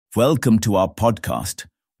Welcome to our podcast,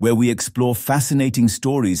 where we explore fascinating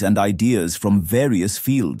stories and ideas from various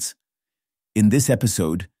fields. In this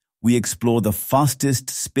episode, we explore the fastest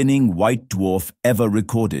spinning white dwarf ever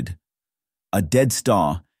recorded. A dead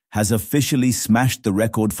star has officially smashed the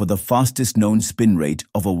record for the fastest known spin rate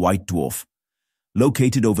of a white dwarf.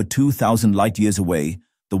 Located over 2,000 light-years away,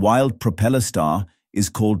 the wild propeller star is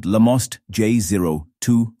called LAMOST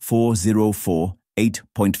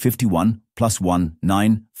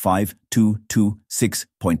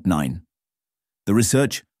J024048.51+195226.9. The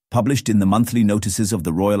research, published in the monthly notices of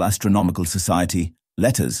the Royal Astronomical Society,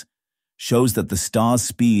 Letters, shows that the star's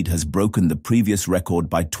speed has broken the previous record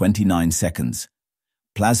by 29 seconds.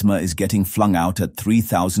 Plasma is getting flung out at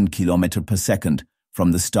 3,000 km per second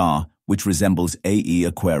from the star, which resembles A.E.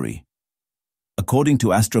 Aquarii. According to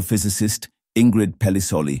astrophysicist Ingrid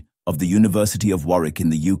Pellisoli of the University of Warwick in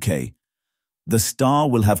the UK, the star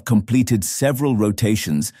will have completed several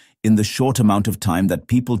rotations in the short amount of time that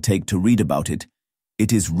people take to read about it.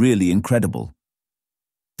 It is really incredible.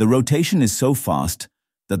 The rotation is so fast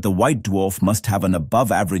that the white dwarf must have an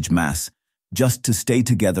above-average mass just to stay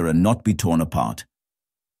together and not be torn apart.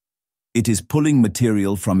 It is pulling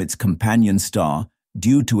material from its companion star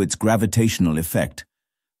due to its gravitational effect,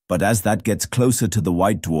 but as that gets closer to the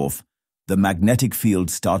white dwarf, the magnetic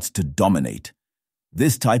field starts to dominate.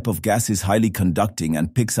 This type of gas is highly conducting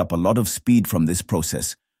and picks up a lot of speed from this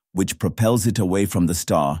process, which propels it away from the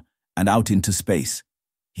star and out into space,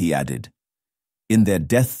 he added. In their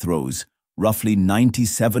death throes, roughly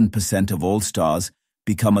 97% of all stars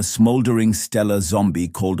become a smoldering stellar zombie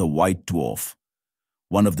called a white dwarf,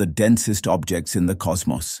 one of the densest objects in the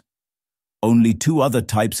cosmos. Only two other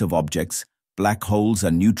types of objects, black holes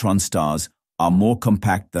and neutron stars, are more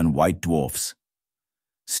compact than white dwarfs.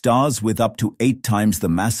 Stars with up to 8 times the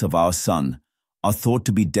mass of our Sun are thought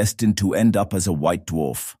to be destined to end up as a white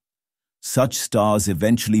dwarf. Such stars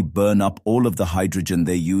eventually burn up all of the hydrogen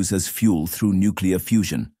they use as fuel through nuclear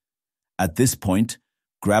fusion. At this point,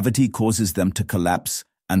 gravity causes them to collapse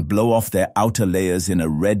and blow off their outer layers in a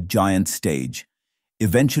red giant stage,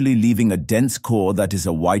 eventually leaving a dense core that is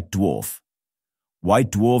a white dwarf.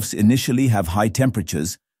 White dwarfs initially have high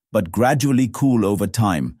temperatures, but gradually cool over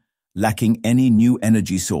time, lacking any new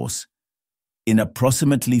energy source. In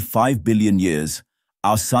approximately 5 billion years,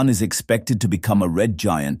 our Sun is expected to become a red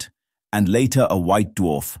giant, and later a white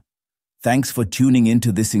dwarf. Thanks for tuning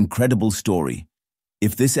into this incredible story.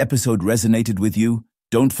 If this episode resonated with you,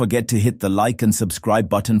 don't forget to hit the like and subscribe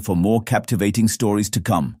button for more captivating stories to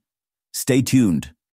come. Stay tuned.